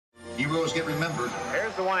Heroes get remembered.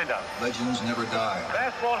 Here's the windup. Legends never die.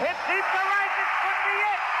 Fastball hit deep to right. This could be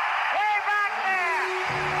it. Way back there.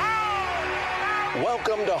 Oh!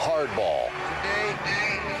 Welcome to Hardball. Today,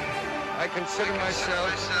 I consider myself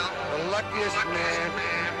the luckiest man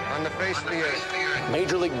on the face of the earth.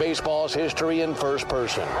 Major League Baseball's history in first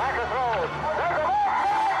person.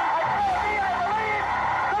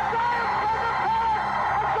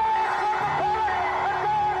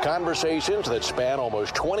 Conversations that span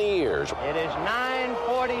almost 20 years. It is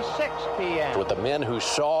 9:46 p.m. with the men who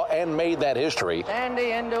saw and made that history.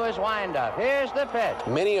 Sandy into his windup. Here's the pitch.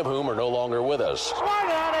 Many of whom are no longer with us. Swung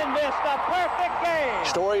on and missed a perfect game.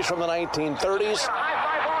 Stories from the 1930s.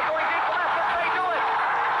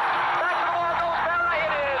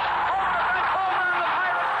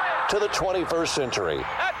 To the 21st century.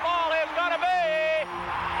 That ball is going to be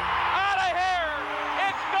out of here.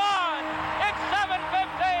 It's gone. It's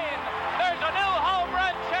 7:15. There's a new home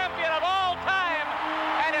run champion of all time,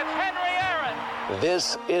 and it's Henry Aaron.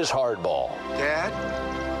 This is Hardball. Dad,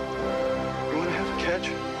 you want to have a catch?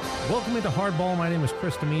 Welcome into Hardball. My name is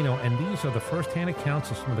Chris Domino, and these are the first-hand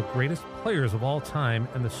accounts of some of the greatest players of all time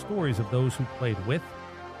and the stories of those who played with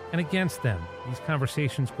and against them. These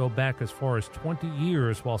conversations go back as far as 20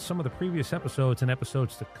 years, while some of the previous episodes and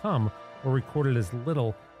episodes to come were recorded as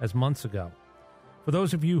little as months ago. For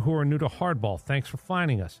those of you who are new to Hardball, thanks for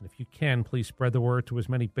finding us. And if you can, please spread the word to as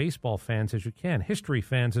many baseball fans as you can, history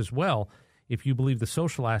fans as well, if you believe the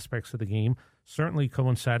social aspects of the game certainly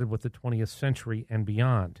coincided with the 20th century and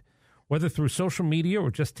beyond. Whether through social media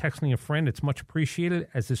or just texting a friend, it's much appreciated,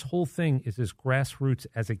 as this whole thing is as grassroots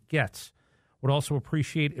as it gets. Would also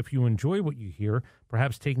appreciate if you enjoy what you hear,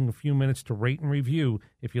 perhaps taking a few minutes to rate and review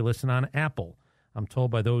if you listen on Apple. I'm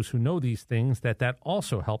told by those who know these things that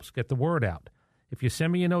also helps get the word out. If you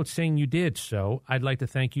send me a note saying you did so, I'd like to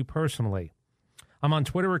thank you personally. I'm on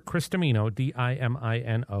Twitter at Chris Domino,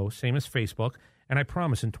 D-I-M-I-N-O, same as Facebook, and I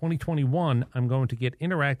promise in 2021 I'm going to get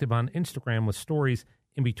interactive on Instagram with stories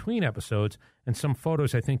in between episodes and some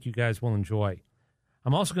photos I think you guys will enjoy.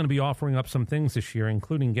 I'm also going to be offering up some things this year,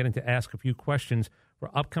 including getting to ask a few questions for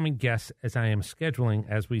upcoming guests as I am scheduling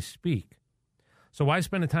as we speak. So why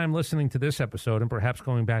spend the time listening to this episode and perhaps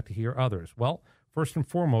going back to hear others? Well, first and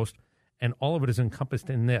foremost, and all of it is encompassed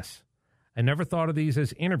in this. I never thought of these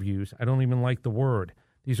as interviews. I don't even like the word.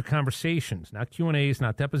 These are conversations, not Q&As,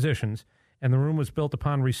 not depositions, and the room was built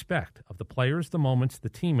upon respect of the players, the moments, the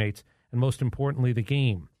teammates, and most importantly, the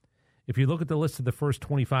game. If you look at the list of the first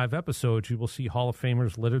 25 episodes, you will see Hall of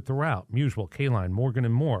Famers littered throughout, Musial, Kaline, Morgan,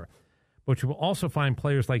 and more. But you will also find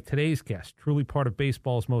players like today's guest, truly part of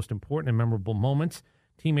baseball's most important and memorable moments,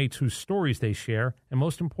 teammates whose stories they share, and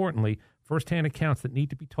most importantly, first-hand accounts that need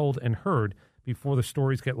to be told and heard before the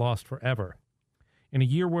stories get lost forever. In a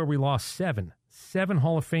year where we lost seven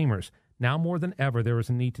Hall of Famers, now more than ever there is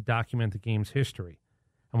a need to document the game's history.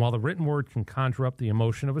 And while the written word can conjure up the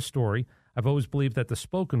emotion of a story, I've always believed that the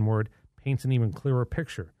spoken word paints an even clearer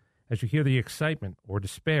picture, as you hear the excitement or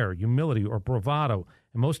despair, humility or bravado,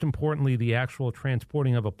 and most importantly, the actual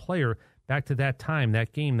transporting of a player back to that time,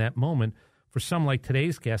 that game, that moment, for some like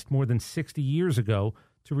today's guest more than 60 years ago,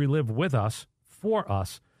 to relive with us, for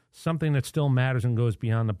us, something that still matters and goes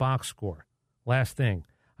beyond the box score. Last thing,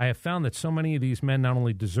 I have found that so many of these men not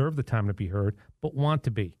only deserve the time to be heard, but want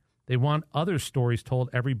to be. They want other stories told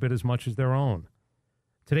every bit as much as their own.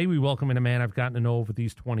 Today we welcome in a man I've gotten to know over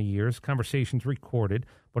these 20 years, conversations recorded,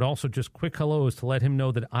 but also just quick hellos to let him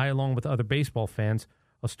know that I, along with other baseball fans,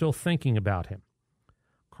 are still thinking about him.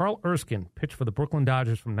 Carl Erskine pitched for the Brooklyn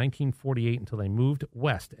Dodgers from 1948 until they moved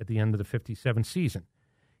west at the end of the 57 season.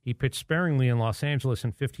 He pitched sparingly in Los Angeles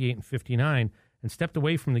in 58 and 59 and stepped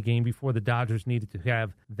away from the game before the Dodgers needed to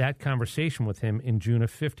have that conversation with him in June of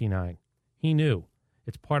 59. He knew.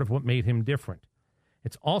 It's part of what made him different.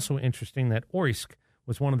 It's also interesting that Oysk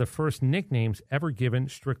was one of the first nicknames ever given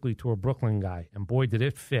strictly to a Brooklyn guy, and boy did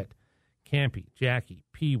it fit. Campy, Jackie,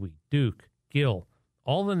 Pee-wee, Duke, Gil,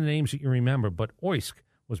 all of the names that you remember, but Oysk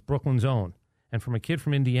was Brooklyn's own, and from a kid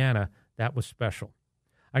from Indiana, that was special.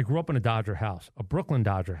 I grew up in a Dodger house, a Brooklyn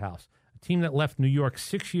Dodger house, a team that left New York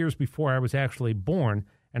 6 years before I was actually born,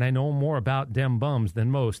 and I know more about dem bums than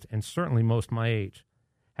most, and certainly most my age.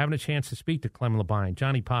 Having a chance to speak to Clem Labine,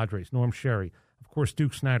 Johnny Padres, Norm Sherry, of course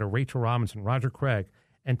Duke Snider, Rachel Robinson, Roger Craig,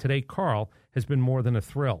 and today Carl has been more than a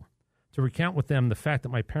thrill. To recount with them the fact that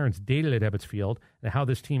my parents dated at Ebbets Field and how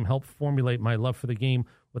this team helped formulate my love for the game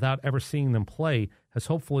without ever seeing them play has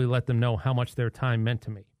hopefully let them know how much their time meant to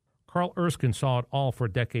me. Carl Erskine saw it all for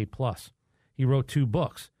a decade plus. He wrote 2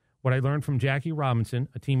 books, What I Learned from Jackie Robinson,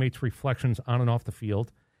 a teammate's reflections on and off the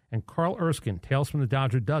field, and Carl Erskine, Tales from the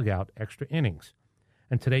Dodger Dugout, Extra Innings.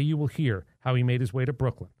 And today you will hear how he made his way to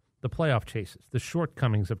Brooklyn, the playoff chases, the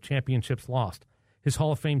shortcomings of championships lost, his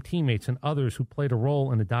Hall of Fame teammates and others who played a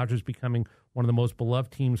role in the Dodgers becoming one of the most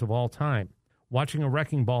beloved teams of all time. Watching a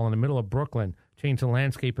wrecking ball in the middle of Brooklyn changed the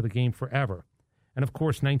landscape of the game forever. And of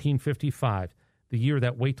course, 1955, the year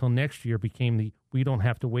that wait till next year became the we don't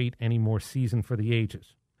have to wait anymore season for the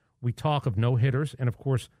ages. We talk of no-hitters and, of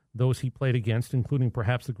course, those he played against, including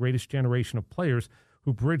perhaps the greatest generation of players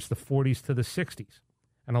who bridged the 40s to the 60s.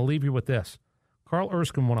 And I'll leave you with this. Carl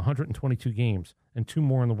Erskine won 122 games and 2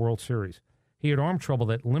 more in the World Series. He had arm trouble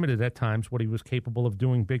that limited at times what he was capable of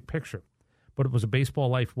doing big picture, but it was a baseball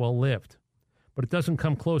life well lived. But it doesn't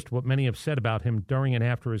come close to what many have said about him during and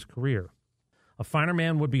after his career. A finer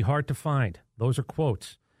man would be hard to find. Those are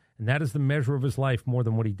quotes, and that is the measure of his life more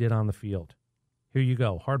than what he did on the field. Here you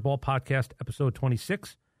go, Hardball Podcast, Episode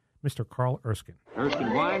 26, Mr. Carl Erskine.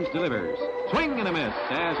 Erskine winds, delivers. Swing and a miss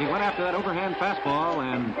as he went after that overhand fastball,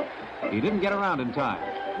 and he didn't get around in time.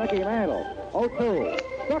 Mickey Mantle,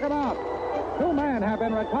 0-2. Struck him out. 2 men have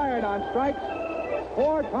been retired on strikes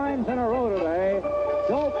 4 times in a row today.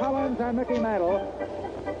 Joe Collins and Mickey Mantle.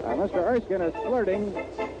 Mr. Erskine is flirting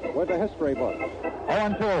with the history book.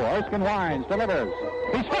 0-2. Erskine winds, delivers.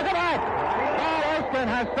 He struck him out. Carl Erskine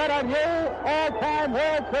has set a new all-time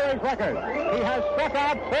World Series record. He has struck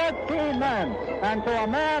out 14 men. And to a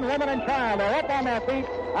man, woman, and child, they're up on their feet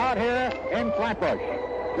out here in Flatbush.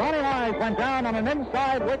 Johnny Wise went down on an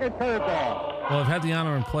inside wicket curveball. Well, I've had the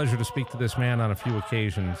honor and pleasure to speak to this man on a few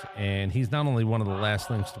occasions, and he's not only one of the last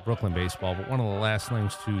links to Brooklyn baseball, but one of the last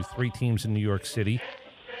links to 3 teams in New York City,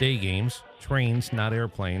 day games, trains, not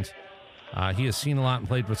airplanes. He has seen a lot and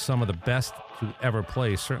played with some of the best to ever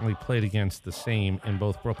play, certainly played against the same in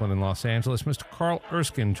both Brooklyn and Los Angeles. Mr. Carl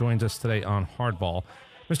Erskine joins us today on Hardball.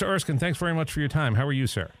 Mr. Erskine, thanks very much for your time. How are you,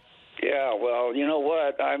 sir? Yeah, well, you know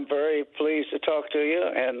what? I'm very pleased to talk to you,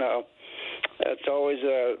 and it's always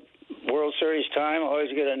a World Series time. I always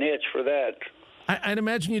get an itch for that. I'd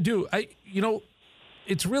imagine you do.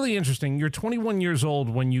 It's really interesting. You're 21 years old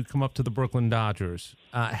when you come up to the Brooklyn Dodgers.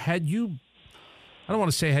 Had you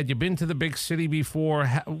been to the big city before?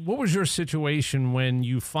 What was your situation when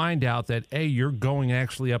you find out that, A, you're going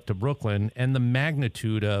actually up to Brooklyn, and the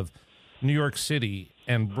magnitude of New York City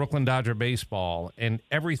and Brooklyn Dodger baseball and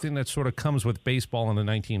everything that sort of comes with baseball in the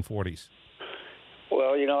 1940s?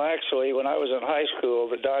 Well, actually, when I was in high school,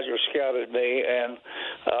 the Dodgers scouted me, and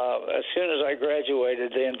as soon as I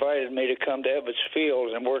graduated, they invited me to come to Ebbets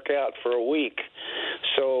Field and work out for a week.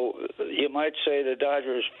 So you might say the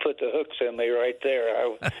Dodgers put the hooks in me right there.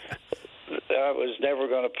 I was never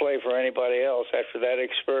going to play for anybody else after that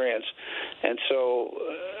experience. And so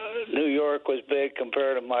New York was big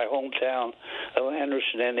compared to my hometown of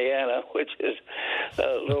Anderson, Indiana, which is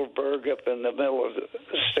a little burg up in the middle of the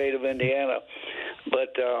state of Indiana.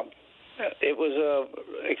 But it was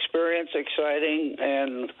a experience, exciting,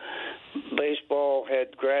 and baseball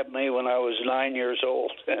had grabbed me when I was 9 years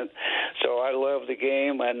old. And so I loved the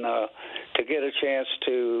game, and to get a chance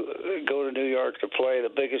to go to New York to play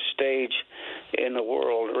the biggest stage in the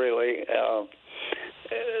world, really,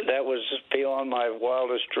 that was beyond my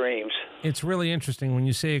wildest dreams. It's really interesting. When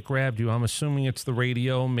you say it grabbed you, I'm assuming it's the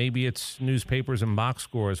radio, maybe it's newspapers and box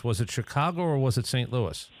scores. Was it Chicago or was it St.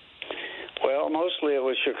 Louis? Well, mostly it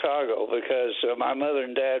was Chicago because my mother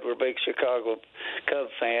and dad were big Chicago Cub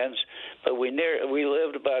fans, but we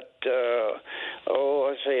lived about,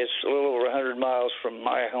 I'd say it's a little over 100 miles from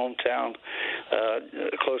my hometown,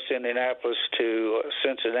 close to Indianapolis to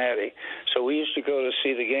Cincinnati. So we used to go to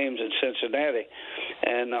see the games in Cincinnati,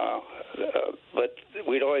 and but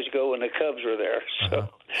we'd always go when the Cubs were there. So,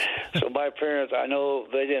 so my parents, I know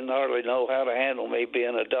they didn't hardly know how to handle me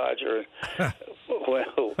being a Dodger.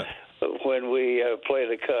 When we played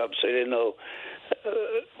the Cubs, they didn't know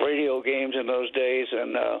radio games in those days,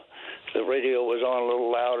 and the radio was on a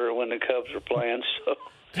little louder when the Cubs were playing. So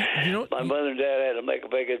my mother and dad had to make a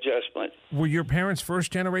big adjustment. Were your parents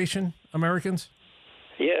first-generation Americans?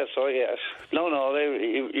 Yes, oh yes. No,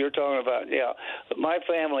 you're talking about, yeah. My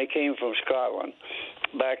family came from Scotland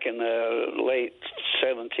back in the late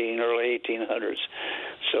early 1800s.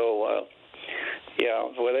 So,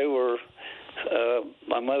 well, they were...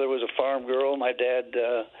 my mother was a farm girl. My dad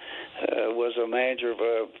was a manager of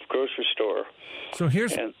a grocery store. So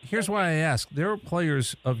here's why I ask. There are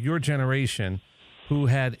players of your generation who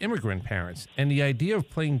had immigrant parents, and the idea of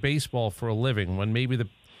playing baseball for a living when maybe the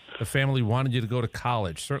family wanted you to go to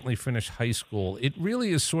college, certainly finish high school, it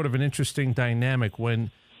really is sort of an interesting dynamic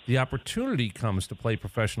when the opportunity comes to play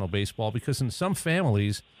professional baseball, because in some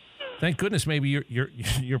families, thank goodness maybe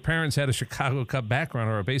your parents had a Chicago Cub background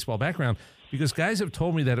or a baseball background, because guys have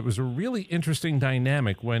told me that it was a really interesting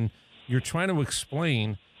dynamic when you're trying to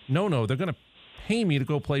explain, no, they're going to pay me to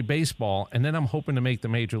go play baseball, and then I'm hoping to make the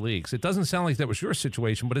major leagues. It doesn't sound like that was your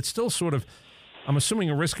situation, but it's still sort of, I'm assuming,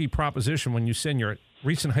 a risky proposition when you send your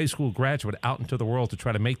recent high school graduate out into the world to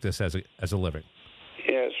try to make this as a living.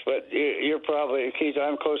 Yes, but you're probably, Keith,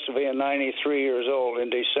 I'm close to being 93 years old in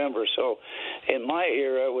December. So in my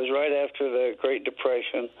era, it was right after the Great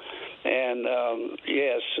Depression. And,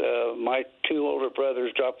 my two older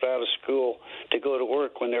brothers dropped out of school to go to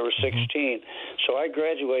work when they were 16. So I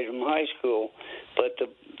graduated from high school. But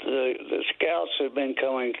the scouts have been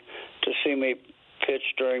coming to see me pitch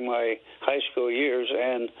during my high school years.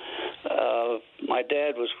 And my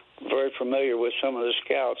dad was very familiar with some of the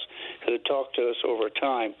scouts who had talked to us over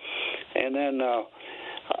time. And then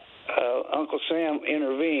Uncle Sam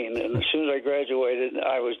intervened, and as soon as I graduated,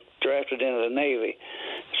 I was drafted into the Navy.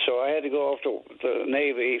 So I had to go off to the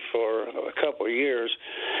Navy for a couple of years.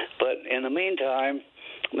 But in the meantime,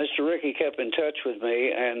 Mr. Rickey kept in touch with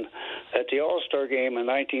me, and at the All-Star game in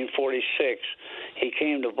 1946, he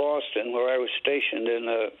came to Boston, where I was stationed in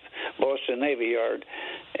the Boston Navy Yard,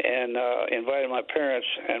 and invited my parents,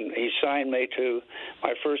 and he signed me to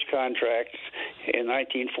my first contract in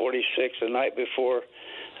 1946, the night before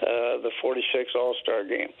the 46 All-Star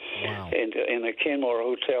game. Wow. in the Kenmore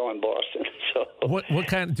Hotel in Boston. So what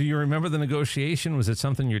kind? Do you remember the negotiation? Was it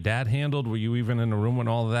something your dad handled? Were you even in the room when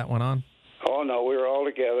all of that went on? Oh, no, we were all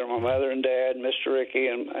together, my mother and dad, Mr. Rickey,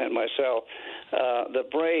 and myself. The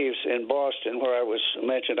Braves in Boston, where I was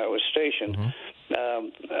mentioned I was stationed,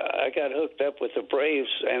 I got hooked up with the Braves,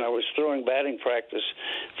 and I was throwing batting practice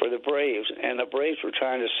for the Braves, and the Braves were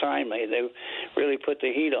trying to sign me. They really put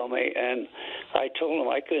the heat on me, and I told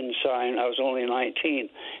them I couldn't sign. I was only 19.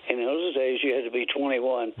 And in those days, you had to be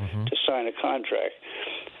 21 to sign a contract.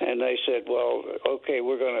 And they said, well, okay,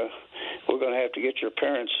 we're going to have to get your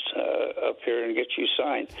parents up here and get you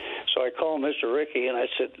signed. So I called Mr. Rickey, and I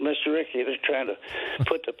said, Mr. Rickey, they're trying to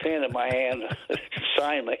put the pen in my hand to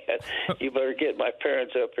sign me. You better get my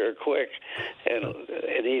parents up here quick. And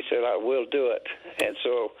he said, I will do it. And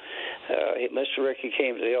so Mr. Rickey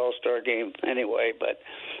came to the All-Star game anyway, but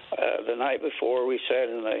the night before we sat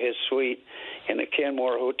in his suite in the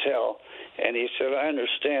Kenmore Hotel, and he said, I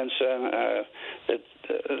understand, son, that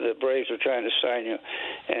the Braves are trying to sign you.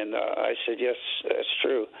 And I said, yes, that's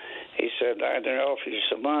true. He said, I didn't offer you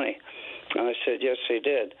some money. And I said, yes, they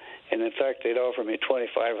did. And, in fact, they'd offer me a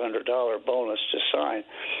 $2,500 bonus to sign.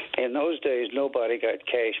 In those days, nobody got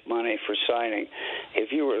cash money for signing.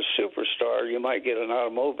 If you were a superstar, you might get an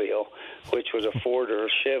automobile, which was a Ford or a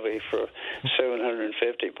Chevy for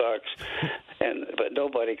 $750. But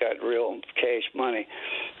nobody got real cash money.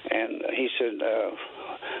 And he said,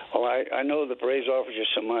 well, I know the Braves offered you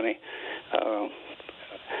some money.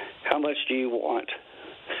 How much do you want?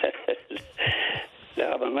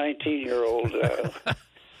 Now, I'm a 19-year-old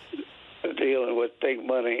dealing with big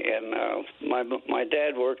money, and my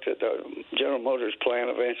dad worked at the General Motors plant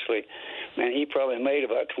eventually, and he probably made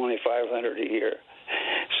about $2,500 a year.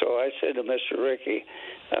 So I said to Mr. Rickey,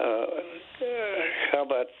 how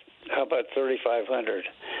about $3,500?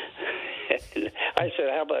 I said,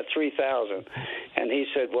 how about $3,000? And he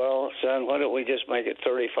said, well, son, why don't we just make it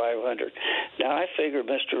 $3,500? Now, I figured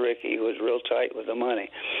Mr. Rickey was real tight with the money.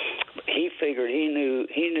 He figured he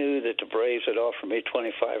knew that the Braves had offered me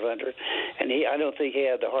 $2,500, and I don't think he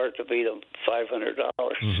had the heart to beat them $500.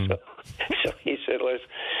 So he said,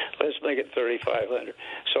 let's make it $3,500.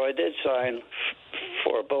 So I did sign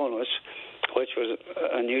for a bonus, which was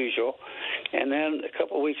unusual. And then a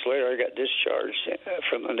couple of weeks later, I got discharged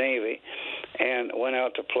from the Navy and went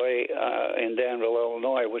out to play in Danville,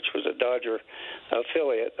 Illinois, which was a Dodger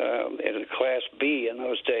affiliate in Class B in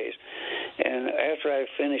those days. And after I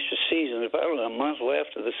finished the season, about a month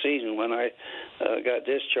left of the season when I got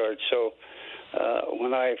discharged. So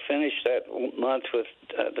when I finished that month with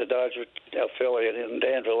the Dodger affiliate in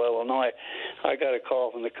Danville, Illinois, I got a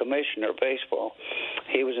call from the commissioner of baseball.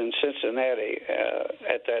 He was in Cincinnati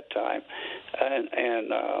at that time,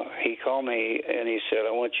 and he called me and he said,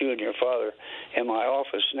 I want you and your father in my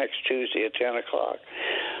office next Tuesday at 10 o'clock.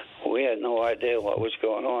 We had no idea what was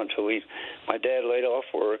going on until my dad laid off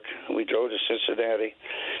work. We drove to Cincinnati,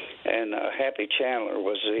 and Happy Chandler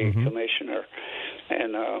was the commissioner.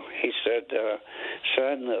 And he said,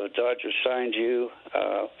 son, the Dodgers signed you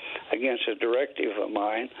against a directive of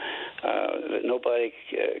mine that nobody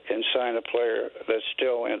can sign a player that's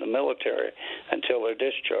still in the military until they're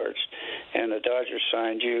discharged. And the Dodgers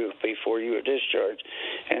signed you before you were discharged,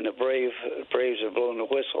 and the Braves have blown the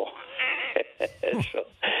whistle. So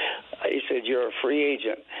he said, you're a free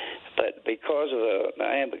agent, But because of the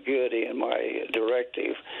ambiguity in my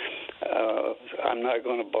directive, I'm not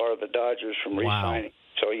going to bar the Dodgers from re-signing.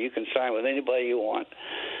 So you can sign with anybody you want.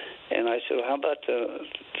 And I said, well, how about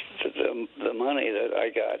the money that I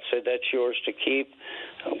got? Said, that's yours to keep,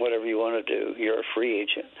 whatever you want to do. You're a free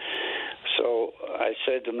agent. So I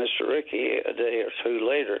said to Mr. Rickey a day or two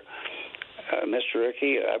later, Mr.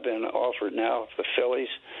 Rickey, I've been offered now, the Phillies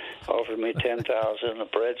offered me $10,000,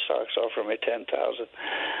 the Red Sox offered me $10,000,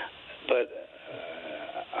 but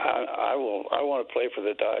I want to play for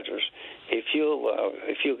the Dodgers. If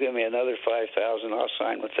you'll give me another $5,000, I'll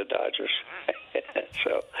sign with the Dodgers.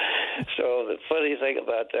 So the funny thing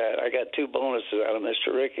about that, I got two bonuses out of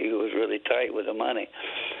Mr. Rickey, who was really tight with the money.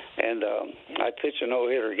 And I pitched a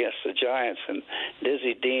no-hitter against the Giants, and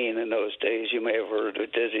Dizzy Dean, in those days, you may have heard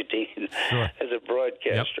of Dizzy Dean as a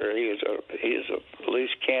broadcaster. Yep. He was a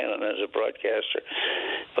loose cannon as a broadcaster.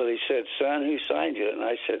 But he said, son, who signed you? And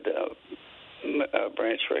I said,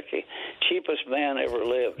 Branch Rickey, cheapest man ever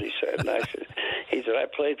lived, he said. And he said, I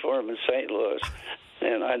played for him in St. Louis,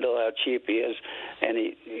 and I know how cheap he is. And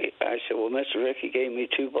I said, well, Mr. Rickey gave me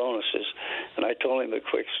two bonuses, and I told him a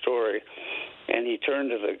quick story. And he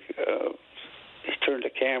turned to the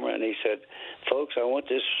camera and he said, folks, I want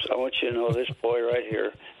you to know this boy right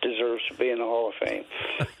here deserves to be in the Hall of Fame.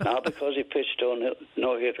 Not because he pitched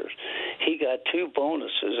no-hitters. He got two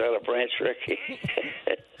bonuses out of Branch Rickey.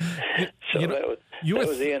 That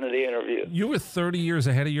was the end of the interview. You were 30 years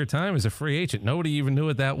ahead of your time as a free agent. Nobody even knew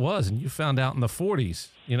what that was, and you found out in the 40s.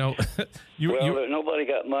 Nobody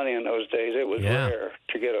got money in those days. It was rare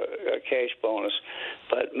to get a cash bonus.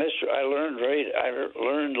 But I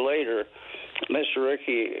learned later, Mr.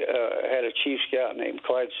 Rickey had a chief scout named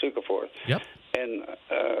Clyde Sukeforth. Yep. And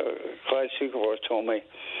Clyde Sukeforth told me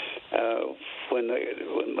when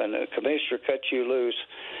the commissioner cut you loose,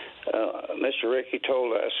 Mr. Rickey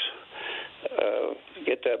told us,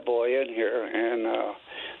 get that boy in here and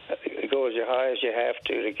go as high as you have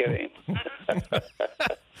to get him.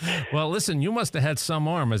 Well, listen, you must have had some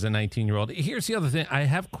arm as a 19-year-old. Here's the other thing. I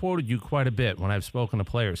have quoted you quite a bit when I've spoken to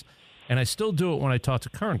players, and I still do it when I talk to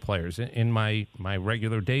current players in my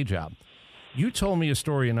regular day job. You told me a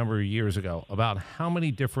story a number of years ago about how many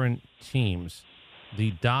different teams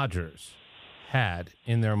the Dodgers had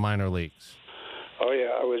in their minor leagues. Oh, yeah,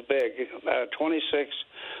 I was big. 26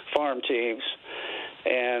 farm teams,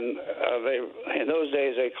 and in those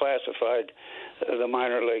days they classified the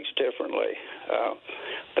minor leagues differently.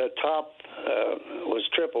 The top was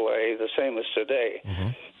AAA, the same as today. Mm-hmm.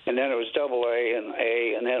 And then it was AA and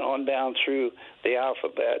A, and then on down through the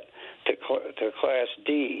alphabet to Class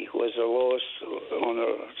D was the lowest on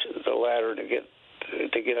the ladder to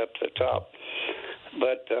get up to the top.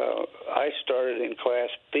 But I started in Class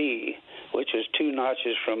B, which was two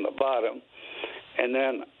notches from the bottom, and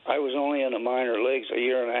then I was only in the minor leagues a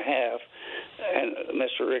year and a half, and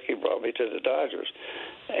Mr. Rickey brought me to the Dodgers.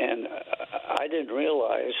 And I didn't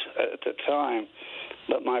realize at the time,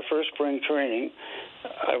 but my first spring training,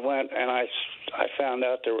 I went and I found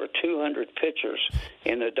out there were 200 pitchers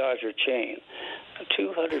in the Dodger chain.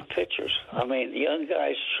 200 pitchers. I mean, young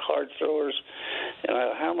guys, hard throwers. And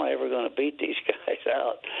how am I ever going to beat these guys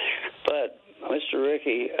out? But Mr.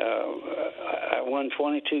 Rickey, I won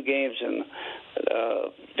 22 games in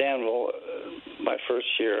Danville my first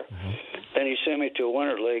year. Mm-hmm. Then he sent me to a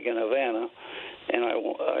winter league in Havana, and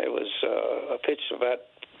I pitched about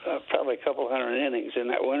probably a couple hundred innings in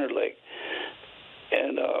that winter league.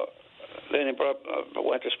 And then he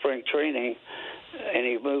went to spring training, and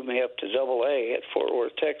he moved me up to AA at Fort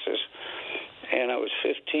Worth, Texas. And I was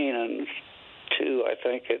 15-2, I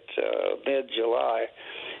think, at mid-July.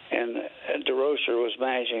 And DeRocher was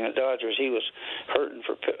managing the Dodgers. He was hurting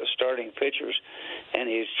for starting pitchers, and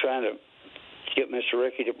he's trying to get Mr.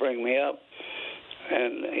 Rickey to bring me up.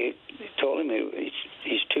 And he told him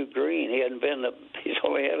he's too green. He hadn't been he's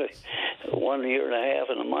only had 1 year and a half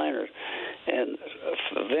in the minors. And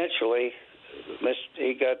eventually,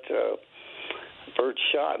 he got Bert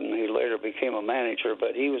Schotten, who later became a manager,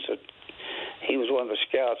 but he was one of the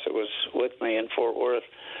scouts that was with me in Fort Worth.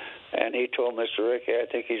 And he told Mr. Rickey, I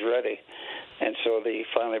think he's ready. And so he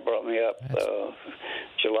finally brought me up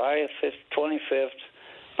July 25th,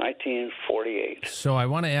 1948. So I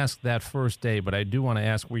want to ask that first day, but I do want to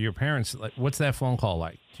ask, were your parents, what's that phone call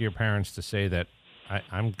like to your parents to say that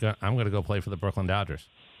I'm going to go play for the Brooklyn Dodgers?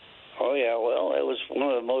 Oh, yeah, well, it was one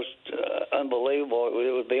of the most unbelievable.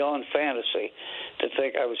 It was beyond fantasy to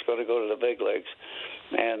think I was going to go to the big leagues.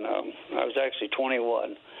 And I was actually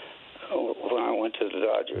 21. when I went to the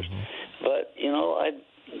Dodgers. But,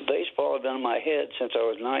 baseball had been in my head since I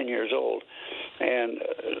was 9 years old. And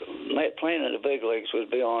playing in the big leagues was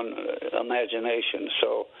beyond imagination.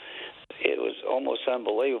 So it was almost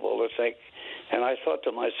unbelievable to think. And I thought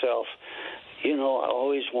to myself, I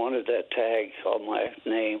always wanted that tag on my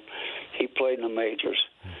name. He played in the majors.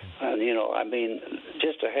 And,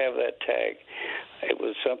 just to have that tag, it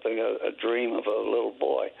was something, a dream of a little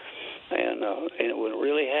boy. And when it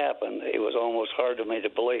really happened, it was almost hard for me to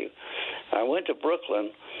believe. I went to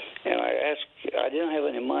Brooklyn, and I didn't have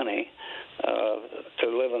any money to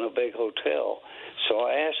live in a big hotel. So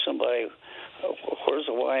I asked somebody, where's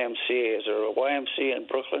the YMCA? Is there a YMCA in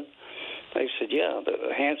Brooklyn? They said, yeah,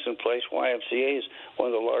 the Hanson Place YMCA is one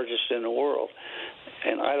of the largest in the world.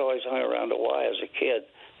 And I'd always hung around the Y as a kid,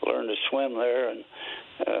 learned to swim there and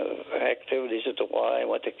activities at the Y,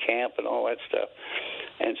 went to camp and all that stuff.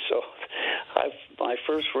 And so my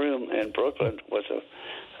first room in Brooklyn was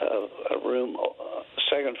a room,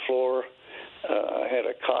 second floor. I had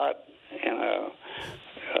a cot, and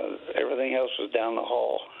everything else was down the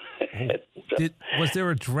hall. Was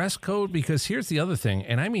there a dress code? Because here's the other thing,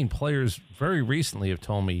 and I mean players very recently have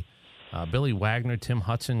told me, Billy Wagner, Tim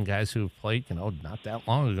Hudson, guys who have played, not that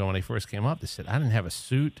long ago when they first came up, they said, I didn't have a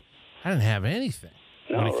suit. I didn't have anything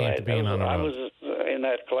when it came to being on the road. I was in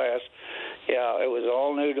that class. Yeah, it was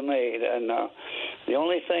all new to me. And the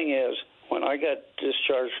only thing is, when I got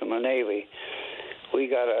discharged from the Navy, we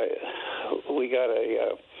got a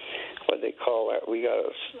what they call that? We got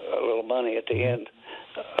a little money at the end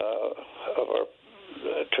of our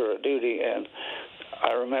tour of duty, and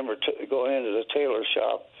I remember going into the tailor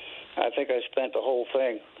shop. I think I spent the whole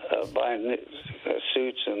thing buying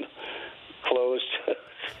suits and clothes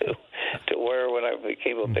to wear when I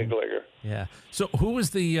became a big leaguer. Yeah. So who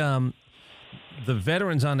was the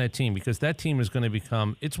veterans on that team? Because that team is going to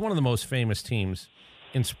become, it's one of the most famous teams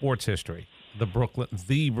in sports history, the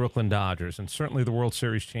Brooklyn Dodgers, and certainly the World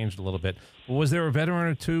Series changed a little bit. But was there a veteran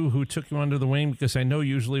or two who took you under the wing? Because I know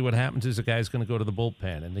usually what happens is a guy's going to go to the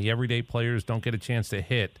bullpen, and the everyday players don't get a chance to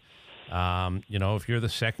hit. If you're the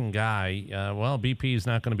second guy, BP is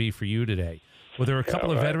not going to be for you today. Were there a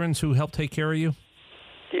couple of veterans who helped take care of you?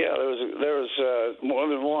 Yeah, there was more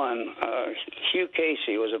than one. Hugh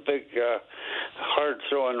Casey was a big,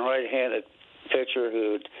 hard-throwing right-handed pitcher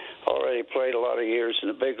who'd already played a lot of years in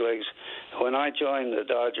the big leagues. When I joined the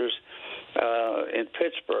Dodgers in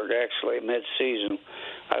Pittsburgh, actually, mid-season,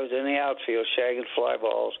 I was in the outfield shagging fly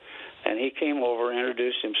balls, and he came over and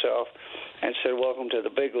introduced himself and said, "Welcome to the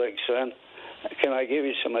big leagues, son. Can I give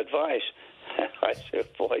you some advice?" I said,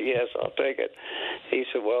 "Boy, yes, I'll take it." He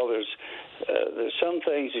said, "Well, there's some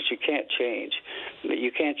things that you can't change.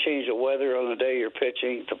 You can't change the weather on the day you're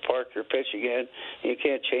pitching, the park you're pitching in. You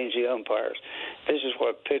can't change the umpires. This is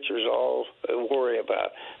what pitchers all worry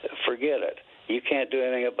about. Forget it. You can't do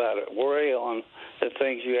anything about it. Worry on the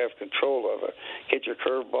things you have control over. Get your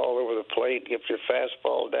curveball over the plate, get your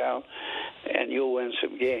fastball down, and you'll win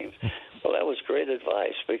some games." Well, that was great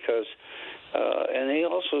advice because, and he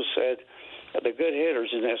also said, the good hitters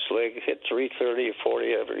in this league hit 330 or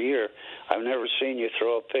 40 every year. I've never seen you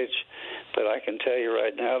throw a pitch, but I can tell you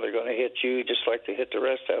right now they're going to hit you just like they hit the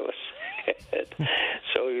rest of us.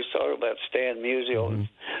 So he was talking about Stan Musial and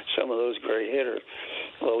some of those great hitters.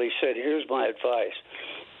 Well, he said, here's my advice.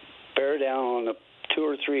 Bear down on the 2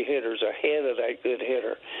 or 3 hitters ahead of that good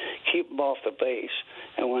hitter. Keep them off the base.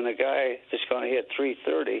 And when a guy is going to hit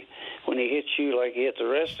 330, when he hits you like he hit the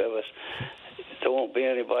rest of us, there won't be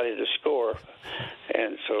anybody to score.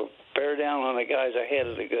 And so bear down on the guys ahead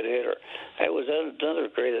of the good hitter. That was another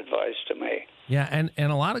great advice to me. Yeah, and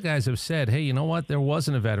a lot of guys have said, hey, you know what, there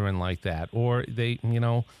wasn't a veteran like that. Or they,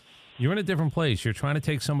 you're in a different place. You're trying to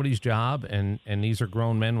take somebody's job, and these are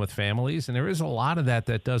grown men with families, and there is a lot of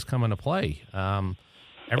that does come into play.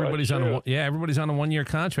 Everybody's on a 1-year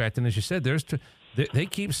contract, and as you said, they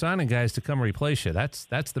keep signing guys to come replace you. That's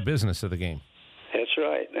the business of the game. That's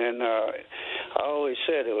right, and I always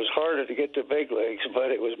said it was harder to get to big leagues,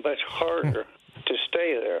 but it was much harder to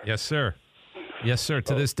stay there. Yes, sir. Yes, sir.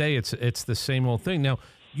 To this day, it's the same old thing. Now,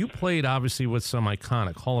 you played, obviously, with some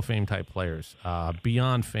iconic Hall of Fame-type players,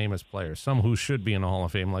 beyond famous players, some who should be in the Hall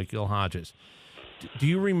of Fame, like Gil Hodges. Do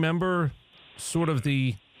you remember sort of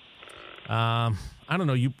the I don't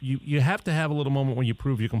know, you have to have a little moment when you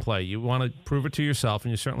prove you can play. You want to prove it to yourself,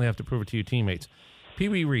 and you certainly have to prove it to your teammates. Pee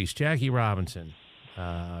Wee Reese, Jackie Robinson,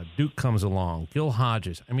 Duke comes along, Gil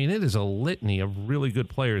Hodges. I mean, it is a litany of really good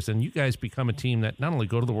players, and you guys become a team that not only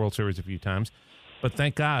go to the World Series a few times, but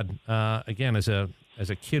thank God, again, as a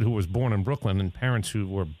kid who was born in Brooklyn and parents who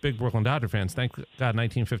were big Brooklyn Dodger fans, thank God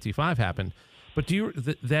 1955 happened. But do you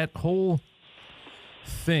that whole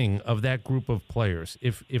thing of that group of players,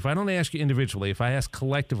 if I don't ask you individually, if I ask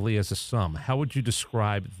collectively as a sum, how would you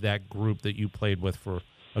describe that group that you played with for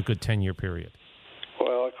a good 10-year period?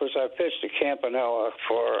 Well, of course, I pitched at Campanella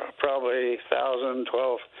for probably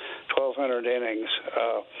 1,200 innings.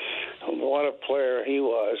 What a player he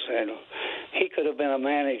was, and he could have been a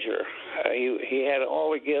manager. He had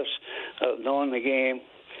all the gifts of knowing the game.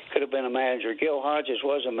 Could have been a manager. Gil Hodges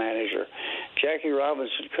was a manager. Jackie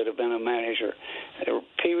Robinson could have been a manager.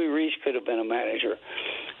 Pee Wee Reese could have been a manager.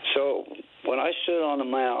 So when I stood on the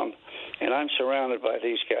mound and I'm surrounded by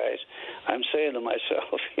these guys, I'm saying to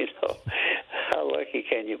myself, how lucky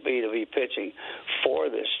can you be to be pitching for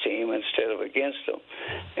this team instead of against them?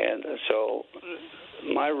 And so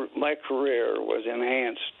my career was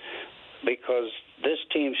enhanced because this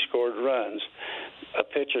team scored runs. A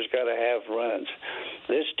pitcher's got to have runs.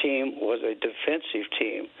 This team was a defensive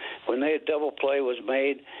team. When a double play was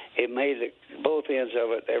made, it made both ends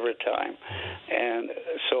of it every time. And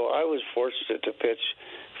so I was fortunate to pitch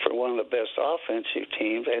for one of the best offensive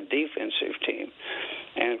teams and defensive teams.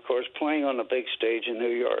 And, of course, playing on the big stage in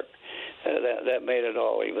New York, that made it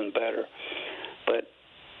all even better. But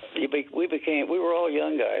we were all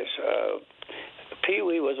young guys. Pee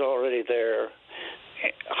Wee was already there.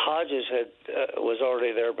 Hodges was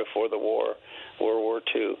already there before the World War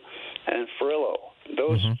II, and Furillo.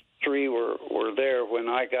 Those three were there when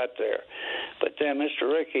I got there. But then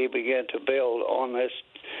Mr. Rickey began to build on this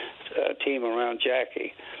team around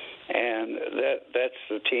Jackie, and that's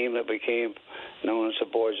the team that became known as the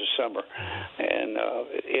Boys of Summer. And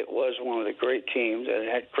it was one of the great teams, and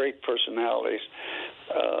it had great personalities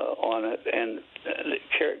on it, and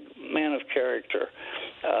men of character.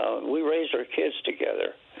 We raised our kids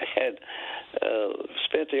together and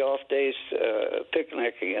spent the off days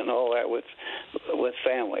picnicking and all that with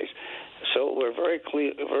families. So we're a very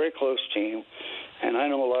close team, and I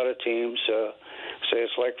know a lot of teams say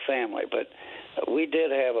it's like family, but we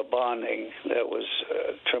did have a bonding that was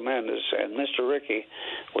tremendous, and Mr. Rickey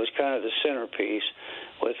was kind of the centerpiece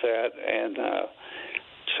with that, and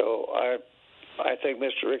so I think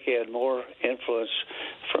Mr. Rickey had more influence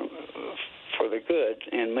for the good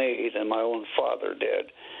in me than my own father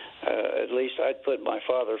did. At least I'd put my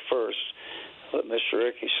father first, but Mr.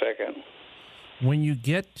 Rickey second. When you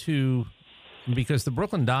get to, because the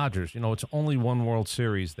Brooklyn Dodgers, it's only one World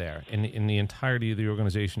Series there in the entirety of the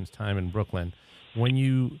organization's time in Brooklyn. When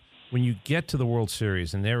you get to the World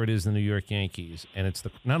Series, and there it is, the New York Yankees, and it's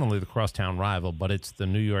not only the crosstown rival, but it's the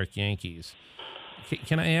New York Yankees.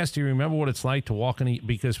 Can I ask, do you remember what it's like to walk in?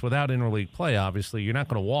 Because without interleague play, obviously, you're not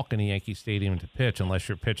going to walk in the Yankee Stadium to pitch unless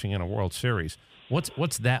you're pitching in a World Series.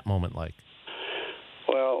 What's that moment like?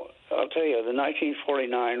 Well, I'll tell you, the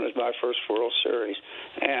 1949 was my first World Series,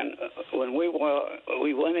 and when we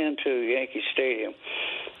went into Yankee Stadium,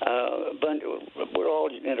 we're all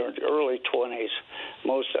in our early 20s,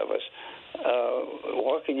 most of us,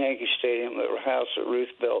 walking Yankee Stadium, the house that Ruth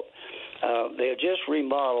built. They had just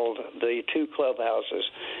remodeled the two clubhouses,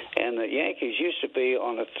 and the Yankees used to be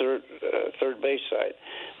on the third base side,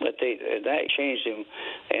 but they changed them,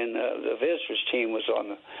 and the visitors team was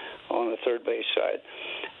on the third base side.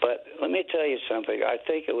 But let me tell you something. I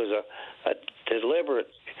think it was a deliberate.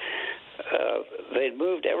 They'd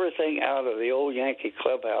moved everything out of the old Yankee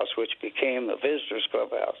clubhouse, which became the visitors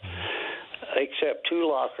clubhouse, except two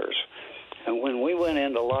lockers. And when we went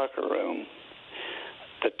in the locker room,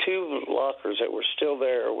 the two lockers that were still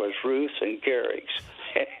there was Ruth and Gehrig's.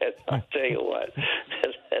 And I'll tell you what,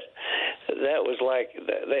 that was like,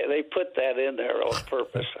 they put that in there on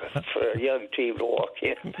purpose for a young team to walk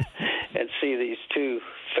in and see these two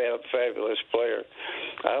fabulous players.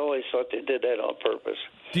 I always thought they did that on purpose.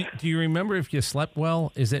 Do you remember if you slept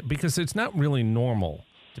well? Is it because it's not really normal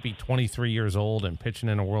to be 23 years old and pitching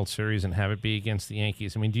in a World Series and have it be against the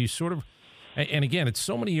Yankees? I mean, do you sort of, and again, it's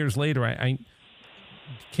so many years later,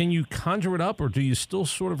 can you conjure it up, or do you still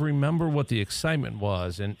sort of remember what the excitement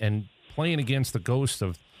was and playing against the ghost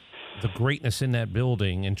of the greatness in that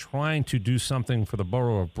building and trying to do something for the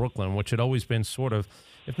borough of Brooklyn, which had always been sort of,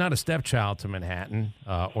 if not a stepchild to Manhattan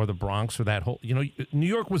or the Bronx or that whole, New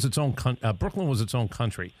York was its own, Brooklyn was its own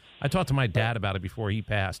country. I talked to my dad about it before he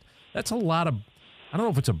passed. That's a lot of, I don't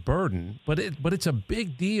know if it's a burden, but it's a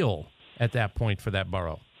big deal at that point for that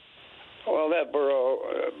borough. Well, that borough,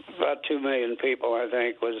 about 2 million people, I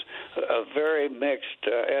think, was a very mixed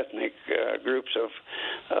ethnic groups of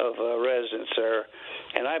residents there.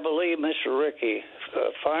 And I believe Mr. Rickey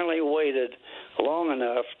finally waited long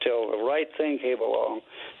enough till the right thing came along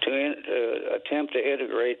to attempt to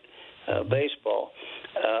integrate baseball.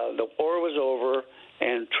 The war was over,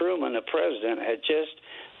 and Truman, the president, had just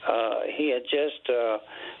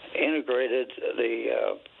integrated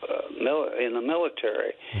in the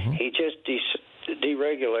military. Mm-hmm. He just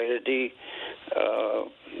deregulated,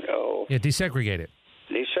 desegregated.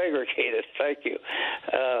 Desegregated, thank you.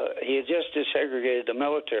 He had just desegregated the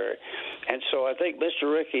military. And so I think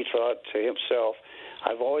Mr. Rickey thought to himself,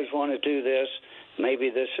 I've always wanted to do this. Maybe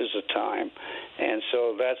this is the time. And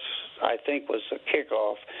so that's, I think, was the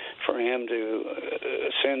kickoff for him to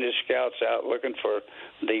send his scouts out looking for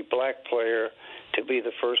the black player to be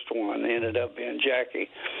the first one. It ended up being Jackie.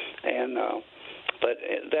 And but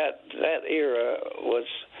that era was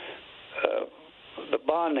the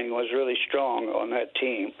bonding was really strong on that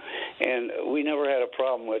team, and we never had a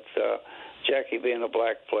problem with Jackie being a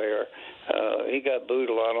black player. He got booed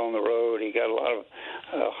a lot on the road. He got a lot of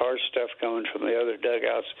harsh stuff coming from the other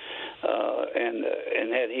dugouts, and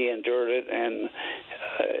that he endured it. And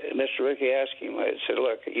Mr. Rickey asked him, I said,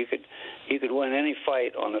 "Look, you could win any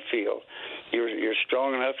fight on the field. You're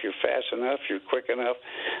strong enough. You're fast enough. You're quick enough.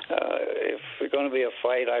 If it's going to be a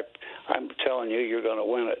fight, I'm telling you, you're going to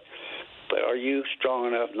win it. But are you strong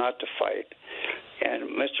enough not to fight?"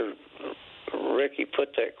 And Mr. Rickey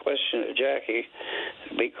put that question to Jackie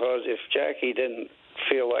because if Jackie didn't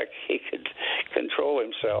feel like he could control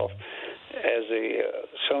himself as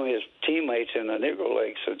some of his teammates in the Negro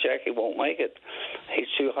League, so Jackie won't make it. He's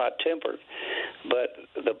too hot-tempered.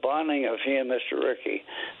 But the bonding of he and Mr. Rickey,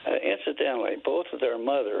 incidentally, both of their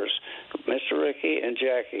mothers, Mr. Rickey and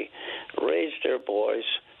Jackie, raised their boys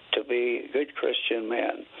to be good Christian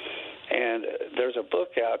men. And there's a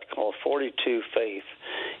book out called 42 Faith,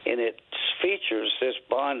 and it features this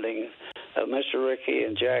bonding of Mr. Rickey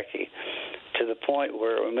and Jackie to the point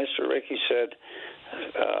where when Mr. Rickey said,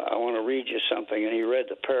 I want to read you something, and he read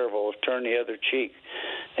the parable of Turn the Other Cheek,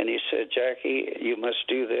 and he said, Jackie, you must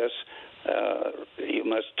do this. You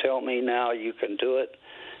must tell me now you can do it.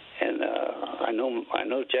 And I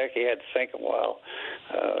know Jackie had to think a while.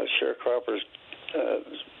 Sharecropper's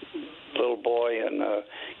little boy in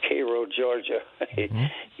Cairo, Georgia. He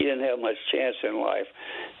didn't have much chance in life.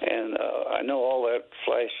 And I know all that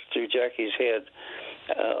flashed through Jackie's head.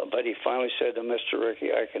 But he finally said to Mr.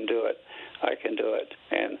 Rickey, I can do it. I can do it.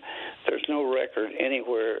 And there's no record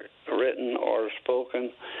anywhere written or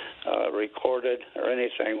spoken, recorded, or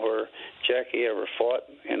anything where Jackie ever fought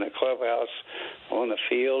in a clubhouse, on the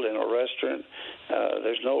field, in a restaurant.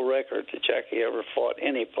 There's no record that Jackie ever fought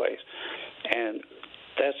any place. And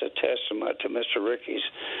that's a testament to Mr. Rickey's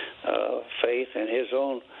faith and his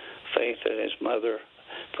own faith that his mother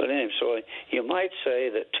put in him. So you might say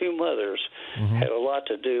that two mothers had a lot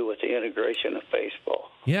to do with the integration of baseball.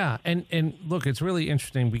 Yeah, and look, it's really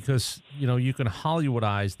interesting because, you know, you can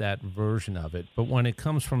Hollywoodize that version of it, but when it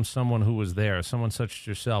comes from someone who was there, someone such as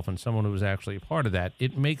yourself and someone who was actually a part of that,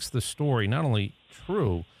 it makes the story not only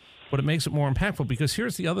true, but it makes it more impactful because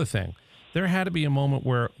here's the other thing. There had to be a moment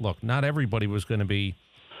where, look, not everybody was going to be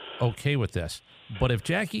okay with this, but if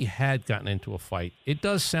Jackie had gotten into a fight, it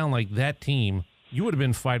does sound like that team, you would have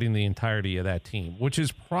been fighting the entirety of that team, which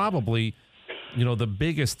is probably, you know, the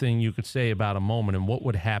biggest thing you could say about a moment and what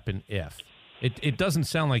would happen if. It doesn't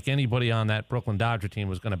sound like anybody on that Brooklyn Dodger team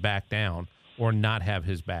was going to back down or not have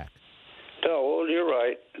his back. No, well, you're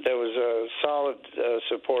right. There was a solid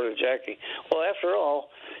support of Jackie. Well, after all,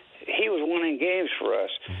 he was winning games for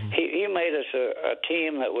us. He made us a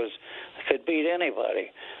team that could beat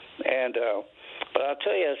anybody. And but I'll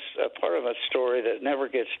tell you a part of a story that never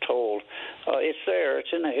gets told. It's there. It's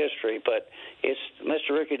in the history, but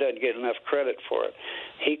Mr. Rickey doesn't get enough credit for it.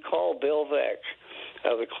 He called Bill Veeck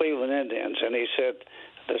of the Cleveland Indians, and he said,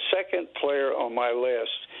 the second player on my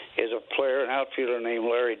list is an outfielder named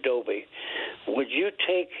Larry Doby. Would you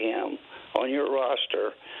take him on your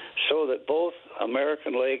roster so that both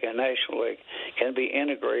American League and National League can be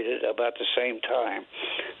integrated about the same time?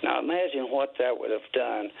 Now imagine what that would have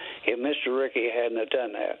done if Mr. Rickey hadn't have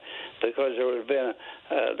done that, because there would have been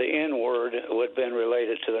the N-word would have been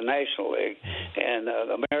related to the National League, and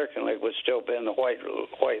the American League would still be in the White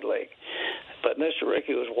League. But Mr.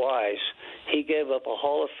 Rickey was wise. He gave up a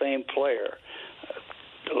Hall of Fame player,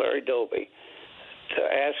 Larry Doby, to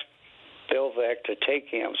ask Bill Veeck to take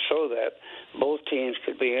him so that both teams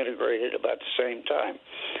could be integrated about the same time.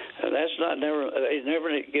 And they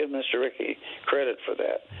never give Mr. Rickey credit for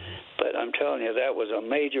that. But I'm telling you, that was a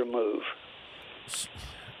major move.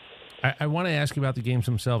 I want to ask you about the games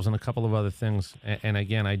themselves and a couple of other things. And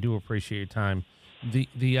again, I do appreciate your time.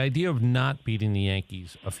 The idea of not beating the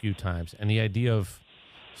Yankees a few times, and the idea of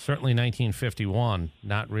certainly 1951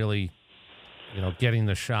 not really, getting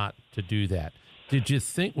the shot to do that. Did you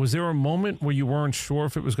think, was there a moment where you weren't sure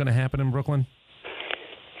if it was going to happen in Brooklyn?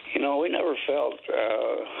 never felt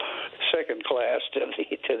second class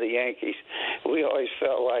to the Yankees. We always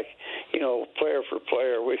felt like, player for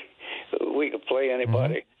player, we could play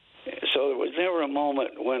anybody. So there was never a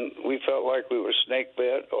moment when we felt like we were snake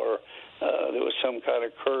bit or there was some kind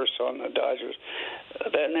of curse on the Dodgers.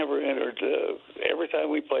 That never entered. Every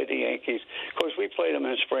time we played the Yankees, of course, we played them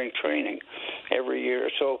in spring training every year.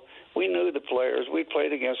 So we knew the players. We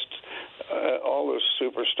played against all those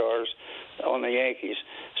superstars on the Yankees.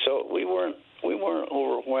 So we weren't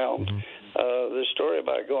overwhelmed. The story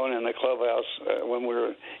about going in the clubhouse when we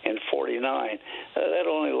were in 49, that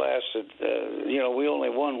only lasted, we only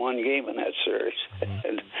won one game in that series.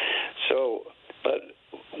 And so, but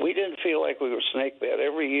we didn't feel like we were snake bit.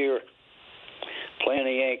 Every year playing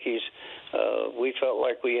the Yankees, we felt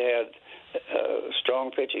like we had a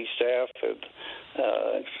strong pitching staff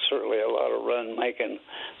and certainly a lot of run-making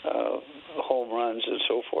home runs and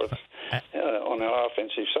so forth on the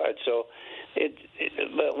offensive side. So,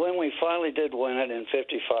 but when we finally did win it in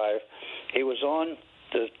 '55, it was on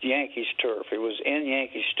the Yankees turf. It was in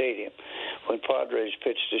Yankee Stadium when Padres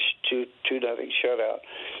pitched a 2-0 shutout,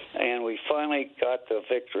 and we finally got the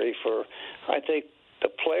victory. I think the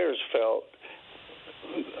players felt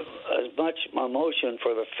as much emotion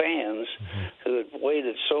for the fans who had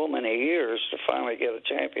waited so many years to finally get a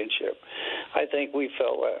championship. I think we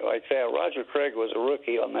felt like that. Roger Craig was a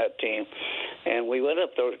rookie on that team, and we went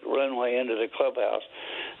up the runway into the clubhouse,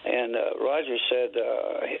 and Roger said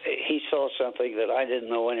he saw something that I didn't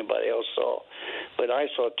know anybody else saw, but I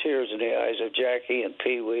saw tears in the eyes of Jackie and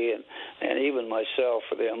Pee Wee and even myself,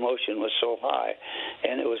 for the emotion was so high,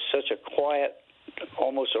 and it was such a quiet,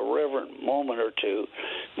 almost a reverent moment or two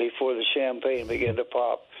before the champagne began to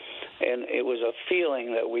pop. And it was a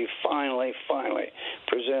feeling that we finally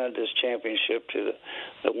presented this championship to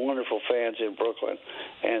the wonderful fans in Brooklyn.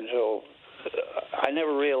 And so I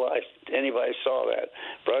never realized anybody saw that.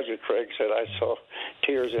 Roger Craig said, I saw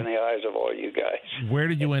tears in the eyes of all you guys. Where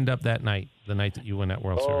did you end up that night, the night that you won that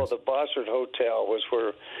World Series? Oh, the Bossert Hotel was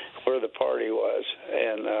where the party was.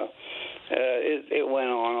 And it went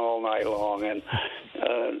on all night long, and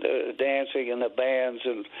the dancing and the bands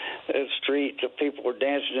and the street, the people were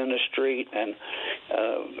dancing in the street, and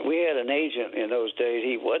we had an agent in those days.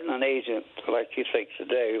 He wasn't an agent like you think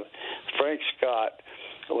today. Frank Scott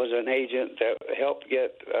was an agent that helped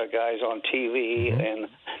get guys on TV, and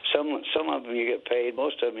some of them you get paid,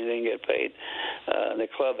 most of them you didn't get paid. The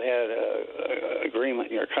club had an agreement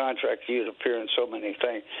in your contract for you to appear in so many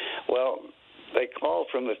things. Well, they called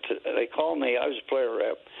me. I was a player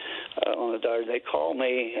rep on the Dodgers. They called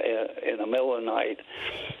me in the middle of the night,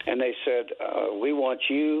 and they said, we want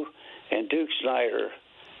you and Duke Snider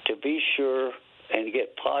to be sure and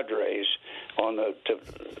get Padres on the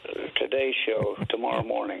Today Show tomorrow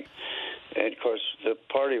morning. And, of course, the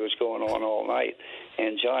party was going on all night,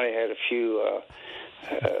 and Johnny had a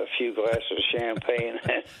few glasses of champagne,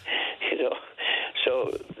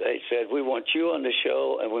 So they said, we want you on the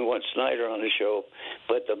show, and we want Snider on the show.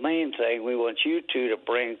 But the main thing, we want you two to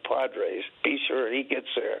bring Padres. Be sure he gets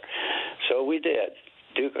there. So we did.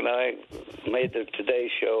 Duke and I made the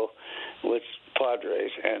Today Show with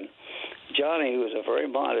Padres. And Johnny, who was a very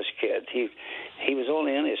modest kid, he was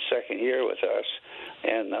only in his second year with us.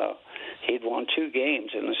 And he'd won 2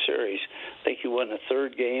 games in the series. I think he won the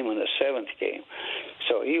 3rd game and the 7th game.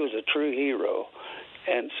 So he was a true hero.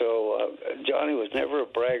 And so Johnny was never a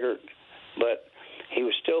braggart, but he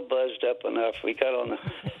was still buzzed up enough. We got on the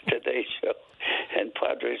Today Show, and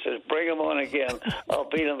Padre says, bring him on again. I'll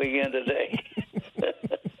beat him again today.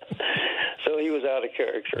 So he was out of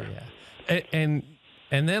character. Yeah. And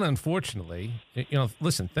then, unfortunately,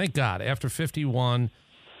 listen, thank God, after 51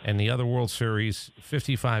 and the other World Series,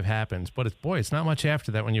 55 happens. But, it's not much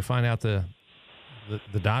after that when you find out the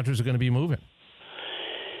Dodgers are going to be moving.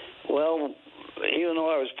 Well, even though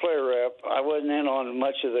I was player rep, I wasn't in on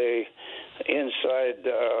much of the inside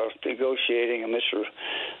negotiating Mr.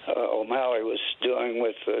 O'Malley was doing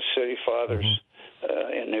with the City Fathers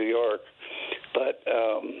in New York. But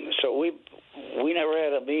so we never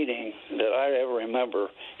had a meeting that I ever remember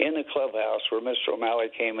in the clubhouse where Mr. O'Malley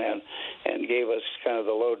came in and gave us kind of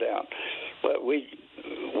the lowdown. But we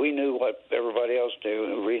knew what everybody else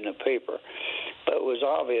knew reading the paper. But it was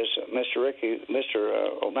obvious that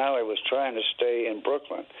Mr. O'Malley was trying to stay in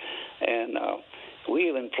Brooklyn. And we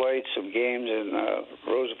even played some games in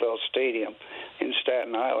Roosevelt Stadium in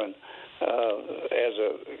Staten Island as a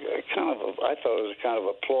kind of I thought it was a kind of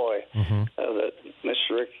a ploy that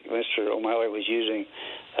Mr. O'Malley was using,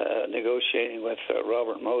 negotiating with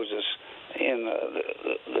Robert Moses in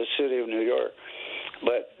the city of New York.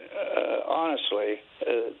 But honestly,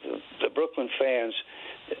 the Brooklyn fans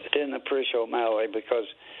didn't appreciate O'Malley because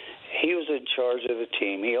he was in charge of the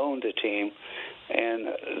team. He owned the team, and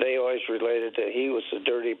they always related that he was the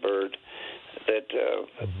dirty bird that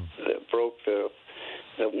broke the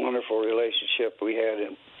wonderful relationship we had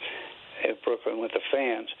in Brooklyn with the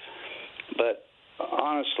fans. But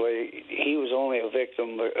honestly, he was only a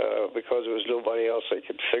victim because there was nobody else they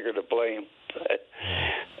could figure to blame.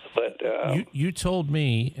 But you told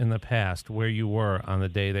me in the past where you were on the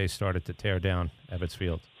day they started to tear down Ebbets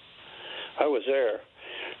Field. I was there.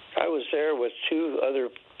 I was there with two other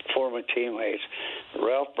former teammates,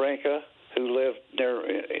 Ralph Branca, who lived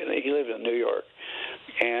in New York,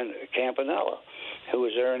 and Campanella, who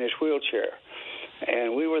was there in his wheelchair.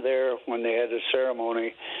 And we were there when they had the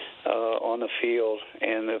ceremony on the field,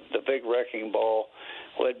 and the big wrecking ball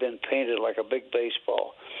had been painted like a big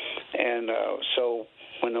baseball. And so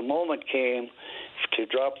when the moment came to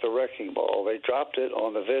drop the wrecking ball, they dropped it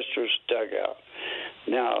on the visitors' dugout.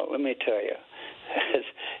 Now, let me tell you,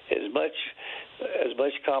 as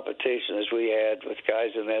much competition as we had with guys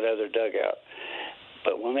in that other dugout,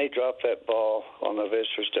 but when they dropped that ball on the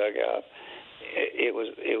visitors' dugout, it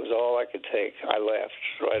was all I could take. I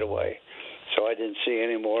left right away, so I didn't see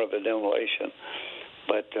any more of the demolition.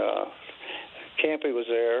 But Campy was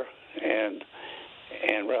there, and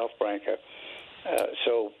Ralph Branca.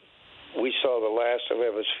 So we saw the last of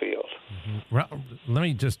Ebbets Field. Mm-hmm. Let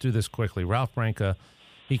me just do this quickly. Ralph Branca,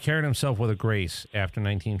 he carried himself with a grace after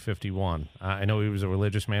 1951. I know he was a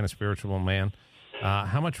religious man, a spiritual man.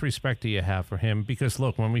 How much respect do you have for him? Because,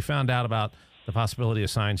 look, when we found out about the possibility of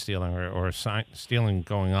sign stealing or sign stealing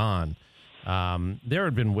going on, there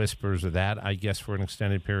had been whispers of that, I guess, for an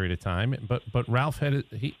extended period of time. But Ralph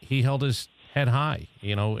he held his head high.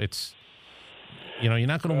 You know, you're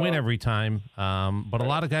not going to win every time, but a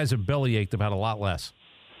lot of guys have bellyached about a lot less.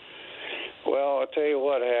 Well, I'll tell you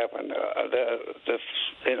what happened.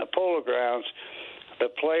 In the Polo Grounds, the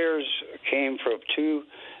players came from two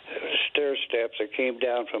stair steps that came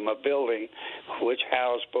down from a building which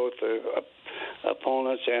housed both the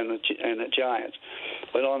opponents and the Giants.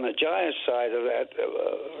 But on the Giants side of that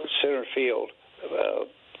center field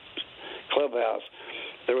clubhouse,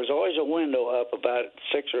 there was always a window up about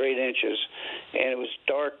 6 or 8 inches, and it was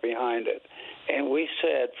dark behind it. And we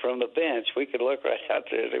said from the bench, we could look right out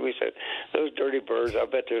there, and we said, those dirty birds, I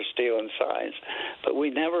bet they're stealing signs. But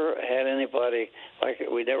we never had anybody,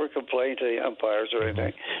 we never complained to the umpires or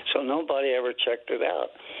anything, so nobody ever checked it out.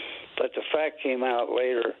 But the fact came out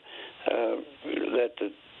later that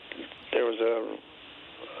there was a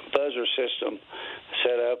buzzer system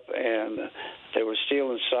set up, and they were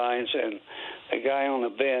stealing signs, and a guy on the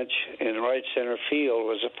bench in right center field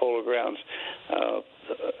was a Polo Grounds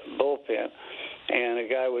bullpen, and a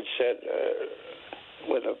guy would sit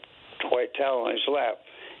with a white towel on his lap,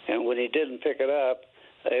 and when he didn't pick it up,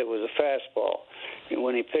 it was a fastball. And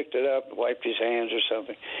when he picked it up, wiped his hands or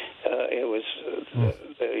something, it was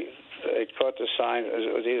they caught the sign.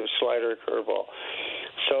 It was either a slider or curveball.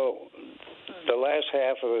 So the last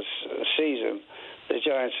half of the season, the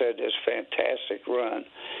Giants had this fantastic run,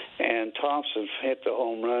 and Thompson hit the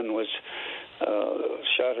home run, was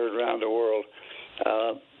shot heard around the world.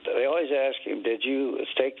 They always ask him, did you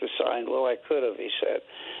take the sign? Well, I could have, he said.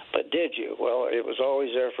 But did you? Well, it was always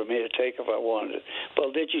there for me to take if I wanted it.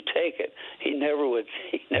 Well, did you take it? He never would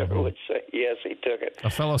say, yes, he took it. A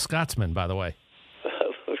fellow Scotsman, by the way.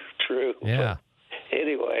 True. Yeah. But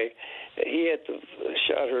anyway, he hit the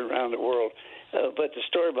shot heard around the world. But the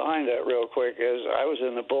story behind that real quick is I was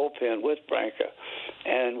in the bullpen with Branca,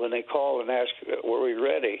 and when they called and asked, were we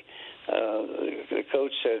ready, the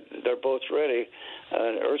coach said, they're both ready.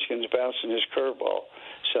 Erskine's bouncing his curveball.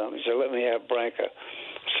 So he said, let me have Branca.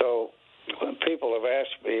 So when people have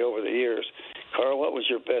asked me over the years, Carl, what was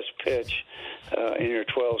your best pitch in your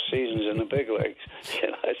 12 seasons in the big leagues?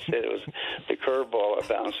 And I said it was the curveball I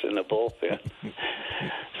bounced in the bullpen.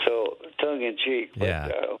 So tongue in cheek. Yeah.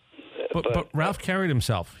 But Ralph carried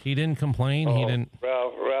himself. He didn't complain. He didn't.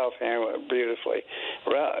 Ralph handled it beautifully.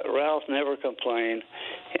 Ralph never complained.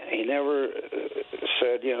 He never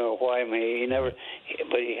said, why me?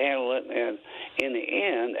 But he handled it. And in the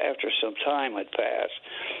end, after some time had passed,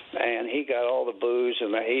 and he got all the boos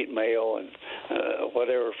and the hate mail and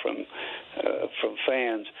whatever from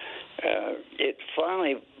fans, it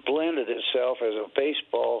finally blended itself as a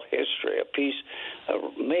baseball history, a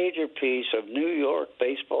major piece of New York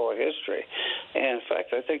baseball history. And in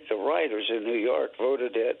fact, I think the writers in New York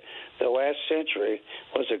voted it the last century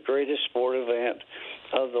was the greatest sport event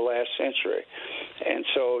of the last century. And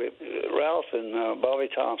so Ralph and Bobby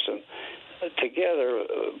Thompson together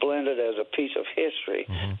blended as a piece of history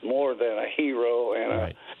more than a hero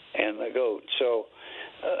and the GOAT. So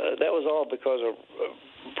that was all because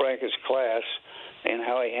of Branca's class and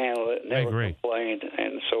how he handled it, never complained,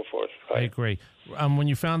 and so forth. Right? I agree. When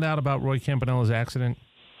you found out about Roy Campanella's accident,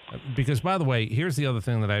 because, by the way, here's the other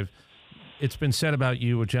thing that it's been said about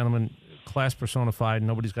you, a gentleman, class personified,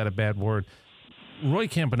 nobody's got a bad word. Roy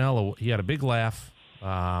Campanella, he had a big laugh.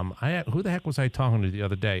 Who the heck was I talking to the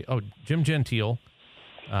other day? Oh, Jim Gentile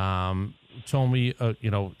told me,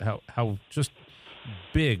 how just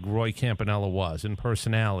big Roy Campanella was in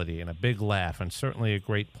personality and a big laugh and certainly a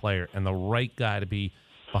great player and the right guy to be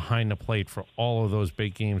behind the plate for all of those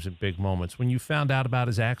big games and big moments. When you found out about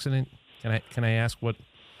his accident, can I ask what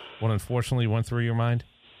unfortunately went through your mind?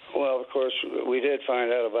 Well, of course, we did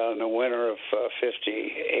find out about it in the winter of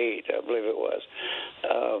 '58, I believe it was.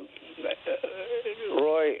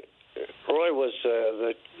 Roy was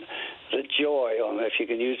the joy, if you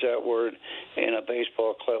can use that word, in a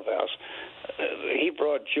baseball clubhouse. He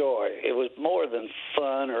brought joy. It was more than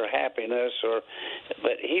fun or happiness,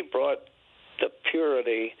 but he brought the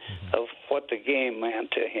purity of what the game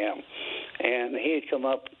meant to him. And he had come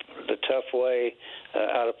up the tough way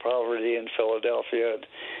out of poverty in Philadelphia.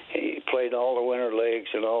 He played all the winter leagues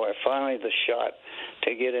and all that. Finally, the shot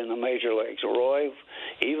to get in the major leagues. Roy,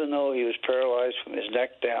 even though he was paralyzed from his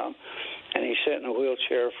neck down, and he sat in a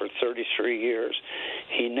wheelchair for 33 years,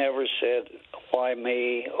 he never said, why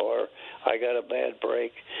me, or I got a bad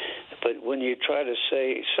break. But when you try to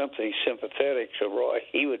say something sympathetic to Roy,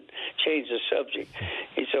 he would change the subject.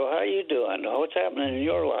 He'd say, how are you doing? What's happening in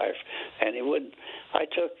your life? And he would. I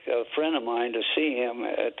took a friend of mine to see him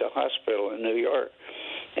at the hospital in New York.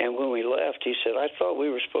 And when we left, he said, I thought we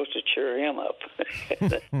were supposed to cheer him up.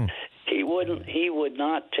 He would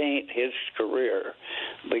not taint his career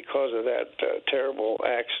because of that terrible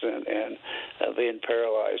accident and being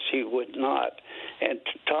paralyzed. He would not. And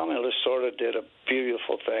Tommy Lasorda did a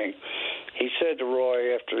beautiful thing. He said to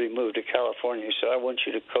Roy after he moved to California, he said, I want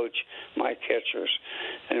you to coach my catchers.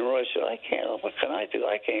 And Roy said, I can't. What can I do?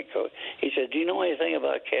 I can't coach. He said, do you know anything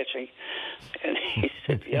about catching? And he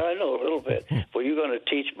said, yeah, I know a little bit. Well, you're going to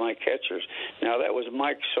teach my catchers. Now, that was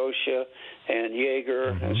Mike Scioscia and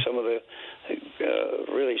Yeager and some of the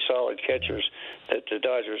really solid catchers that the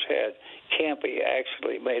Dodgers had. Campy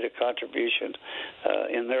actually made a contribution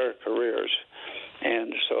in their careers.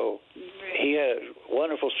 And so he had a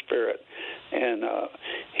wonderful spirit. And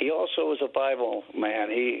he also was a Bible man.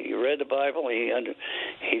 He read the Bible. He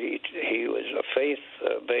was a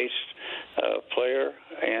faith-based player.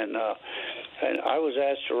 And I was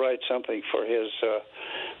asked to write something for his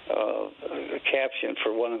caption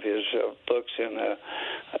for one of his books in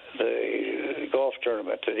the golf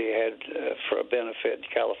tournament that he had for a benefit in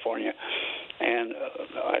California. And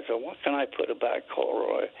I thought, what can I put about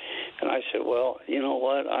Colroy? And I said, well, you know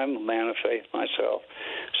what? I'm a man of faith myself.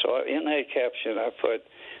 So in that caption, I put,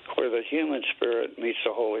 where the human spirit meets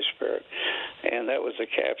the Holy Spirit. And that was the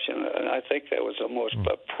caption. And I think that was the most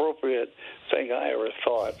appropriate thing I ever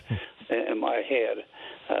thought in my head,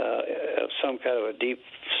 of some kind of a deep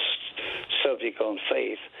subject on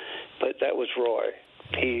faith. But that was Roy.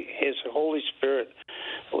 His Holy Spirit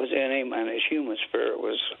was in him, and his human spirit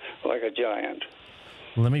was like a giant.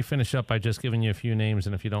 Let me finish up by just giving you a few names,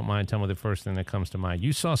 and if you don't mind, tell me the first thing that comes to mind.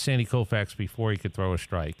 You saw Sandy Koufax before he could throw a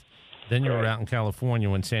strike. Then you were out in California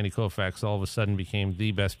when Sandy Koufax all of a sudden became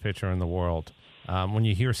the best pitcher in the world. When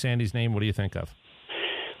you hear Sandy's name, what do you think of?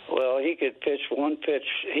 Well, he could pitch one pitch.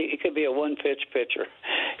 He could be a one-pitch pitcher.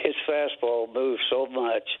 His fastball moved so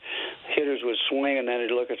much, hitters would swing, and then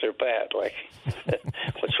they'd look at their bat like,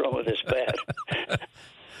 what's wrong with this bat?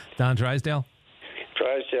 Don Drysdale?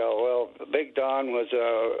 Drysdale, well, Big Don was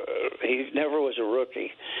he never was a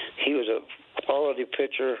rookie. He was a quality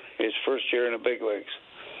pitcher his first year in the big leagues.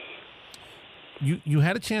 You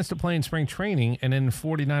had a chance to play in spring training and in the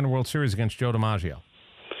 49 World Series against Joe DiMaggio.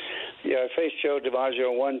 Yeah, I faced Joe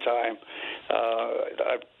DiMaggio one time.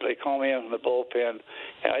 They called me in the bullpen,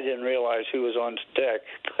 and I didn't realize who was on deck.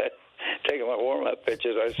 But taking my warm-up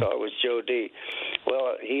pitches, I saw it was Joe D.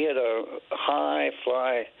 Well, he hit a high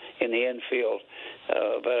fly in the infield,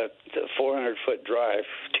 about a 400-foot drive,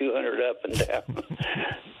 200 up and down.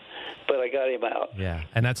 But I got him out. Yeah,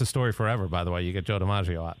 and that's a story forever, by the way. You get Joe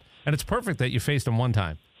DiMaggio out. And it's perfect that you faced him one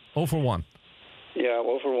time. 0 for 1. Yeah,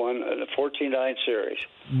 0 for 1 in the 14-9 series.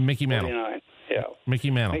 Mickey Mantle. 49, yeah.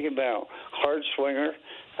 Mickey Mantle. Mickey Mantle. Hard swinger.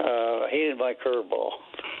 Hated my curveball.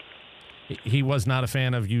 He was not a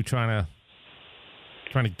fan of you trying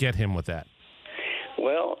to get him with that.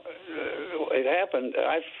 Well, it happened.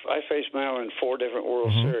 I faced Mantle in 4 different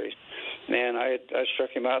World Series, and I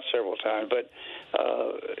struck him out several times. But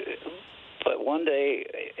But one day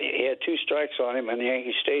he had 2 strikes on him in the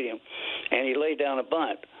Yankee Stadium, and he laid down a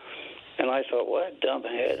bunt. And I thought, what a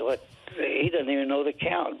dumbhead! What, he doesn't even know the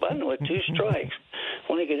count. Bunting with 2 strikes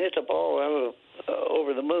when he could hit the ball out of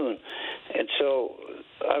over the moon. And so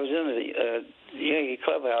I was in the Yankee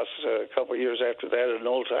clubhouse a couple of years after that at an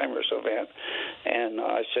old-timers event, and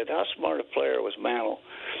I said, how smart a player was Mantle?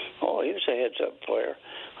 Oh, he was a heads-up player.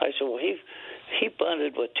 I said, well, he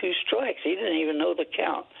bunted with 2 strikes. He didn't even know the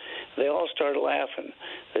count. They all started laughing.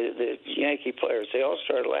 The Yankee players, they all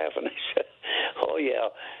started laughing. They said, oh, yeah,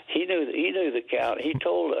 he knew the count. He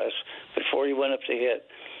told us before he went up to hit,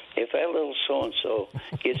 if that little so-and-so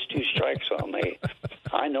gets 2 strikes on me,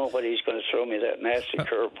 I know what he's going to throw me, that nasty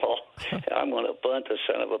curveball. I'm going to bunt the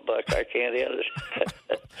son of a buck. I can't hit it.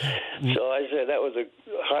 So I said that was the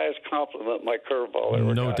highest compliment my curveball ever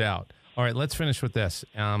got. No doubt. All right, let's finish with this.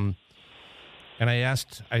 And I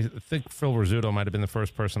think Phil Rizzuto might have been the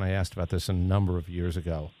first person I asked about this a number of years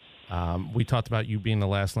ago. We talked about you being the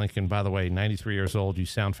last Lincoln. By the way, 93 years old. You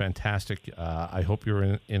sound fantastic. I hope you're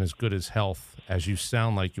in as good as health as you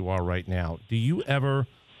sound like you are right now. Do you ever,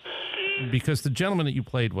 because the gentlemen that you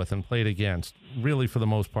played with and played against, really for the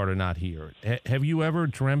most part are not here. Have you ever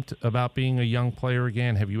dreamt about being a young player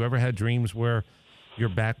again? Have you ever had dreams where you're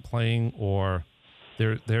back playing, or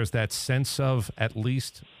there's that sense of at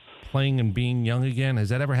least playing and being young again? Has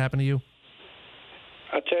that ever happened to you?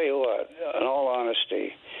 I'll tell you what, in all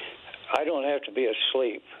honesty, I don't have to be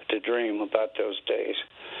asleep to dream about those days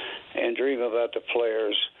and dream about the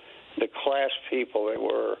players, the class people they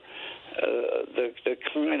were, the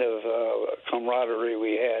kind of camaraderie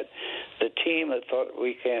we had, the team that thought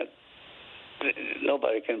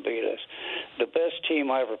nobody can beat us. The best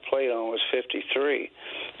team I ever played on was 53,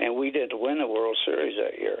 and we didn't win the World Series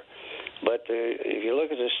that year. But if you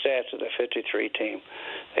look at the stats of the 53 team,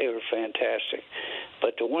 they were fantastic.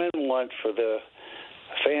 But to win one for the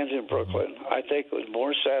fans in Brooklyn, I think it was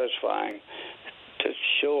more satisfying to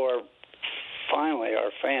show finally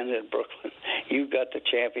our fans in Brooklyn, you got the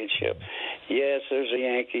championship. Yes, there's the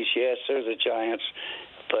Yankees. Yes, there's the Giants.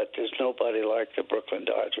 But there's nobody like the Brooklyn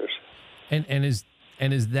Dodgers.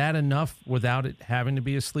 And is that enough without it having to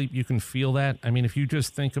be asleep? You can feel that? I mean, if you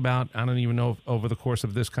just think about, I don't even know if over the course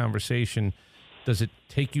of this conversation, does it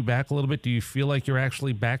take you back a little bit? Do you feel like you're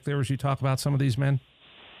actually back there as you talk about some of these men?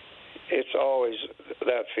 It's always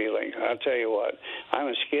that feeling. I'll tell you what, I'm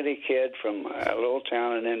a skinny kid from a little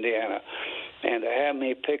town in Indiana, and to have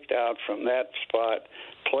me picked out from that spot,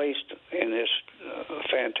 placed in this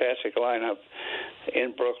fantastic lineup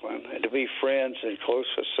in Brooklyn, and to be friends and close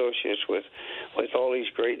associates with all these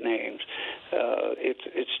great names,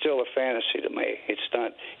 it's still a fantasy to me.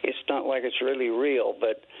 It's not like it's really real,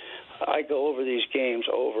 but I go over these games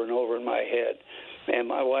over and over in my head, and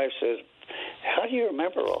my wife says, "How do you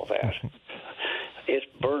remember all that?" It's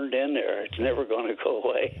burned in there. It's never going to go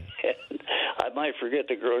away. I might forget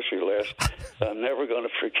the grocery list, but I'm never going to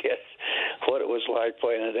forget what it was like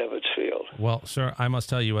playing at Ebbets Field. Well, sir, I must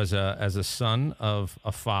tell you, as a son of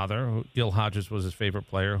a father, Gil Hodges was his favorite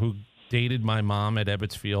player, who dated my mom at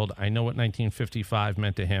Ebbets Field. I know what 1955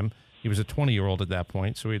 meant to him. He was a 20-year-old at that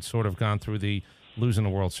point, so he had sort of gone through the losing the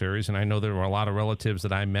World Series, and I know there were a lot of relatives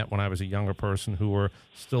that I met when I was a younger person who were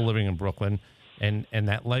still living in Brooklyn. And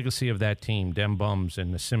that legacy of that team, Dem Bums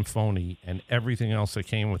and the Symphony and everything else that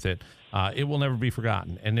came with it, it will never be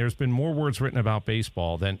forgotten. And there's been more words written about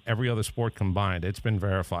baseball than every other sport combined. It's been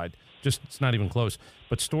verified. It's not even close.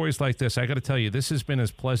 But stories like this, I got to tell you, this has been as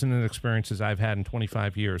pleasant an experience as I've had in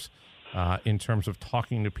 25 years in terms of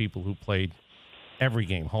talking to people who played every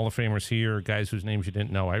game. Hall of Famers here, guys whose names you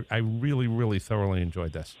didn't know. I really, really thoroughly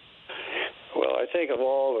enjoyed this. Well, I think of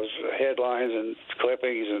all those headlines and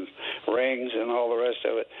clippings and rings and all the rest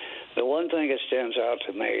of it, the one thing that stands out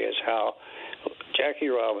to me is how Jackie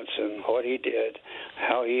Robinson, what he did,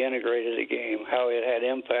 how he integrated the game, how it had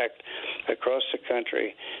impact across the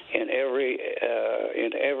country in every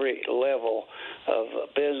level of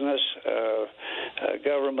business,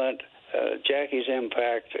 government. Jackie's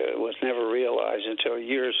impact was never realized until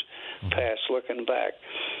years past looking back.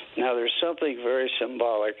 Now, there's something very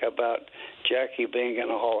symbolic about Jackie being in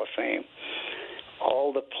the Hall of Fame.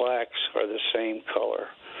 All the plaques are the same color.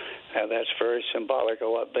 And that's very symbolic of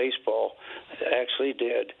what baseball actually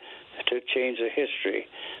did to change the history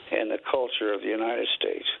and the culture of the United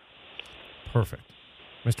States. Perfect.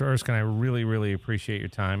 Mr. Erskine, I really, really appreciate your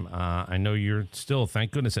time. I know you're still,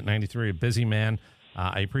 thank goodness, at 93, a busy man.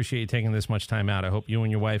 I appreciate you taking this much time out. I hope you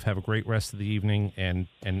and your wife have a great rest of the evening. And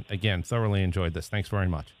again, thoroughly enjoyed this. Thanks very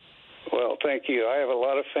much. Well, thank thank you. I have a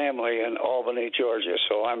lot of family in Albany, Georgia,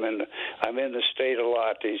 so I'm in the state a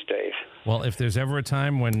lot these days. Well, if there's ever a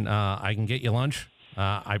time when I can get you lunch,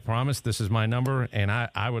 I promise this is my number, and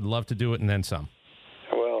I would love to do it and then some.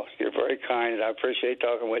 Well, you're very kind, and I appreciate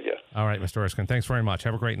talking with you. All right, Mr. Erskine, thanks very much.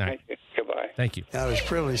 Have a great night. Thank you. Goodbye. Thank you. I was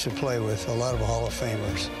privileged to play with a lot of Hall of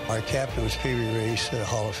Famers. Our captain was Pee Wee Reese, a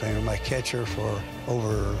Hall of Famer. My catcher for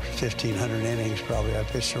over 1,500 innings, probably. I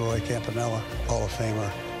pitched to Roy Campanella, Hall of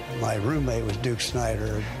Famer. My roommate was Duke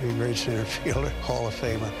Snyder, a great center fielder, Hall of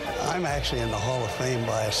Famer. I'm actually in the Hall of Fame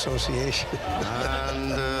by association.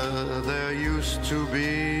 And there used to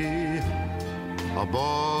be a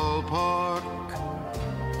ballpark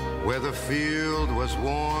where the field was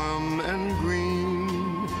warm and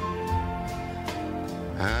green,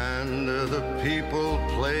 and the people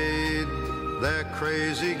played their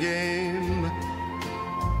crazy game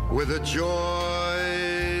with a joy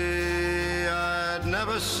I'd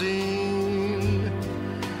never seen,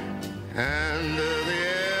 and the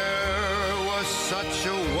air was such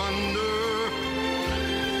a wonder,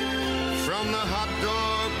 from the hot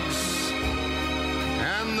dogs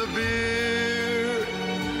and the beer.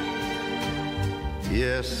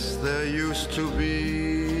 Yes, there used to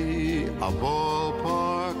be a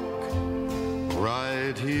ballpark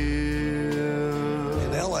right here.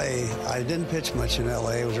 In L.A., I didn't pitch much in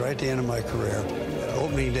L.A. It was right at the end of my career.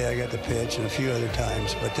 Opening day, I got to pitch, and a few other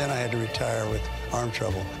times, but then I had to retire with arm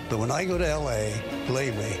trouble. But when I go to L.A.,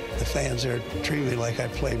 believe me, the fans there treat me like I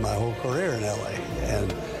played my whole career in L.A.,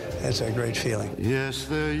 and it's a great feeling. Yes,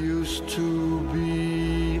 there used to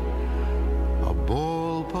be a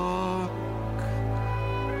ballpark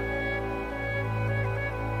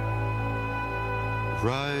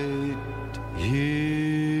right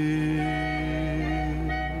here.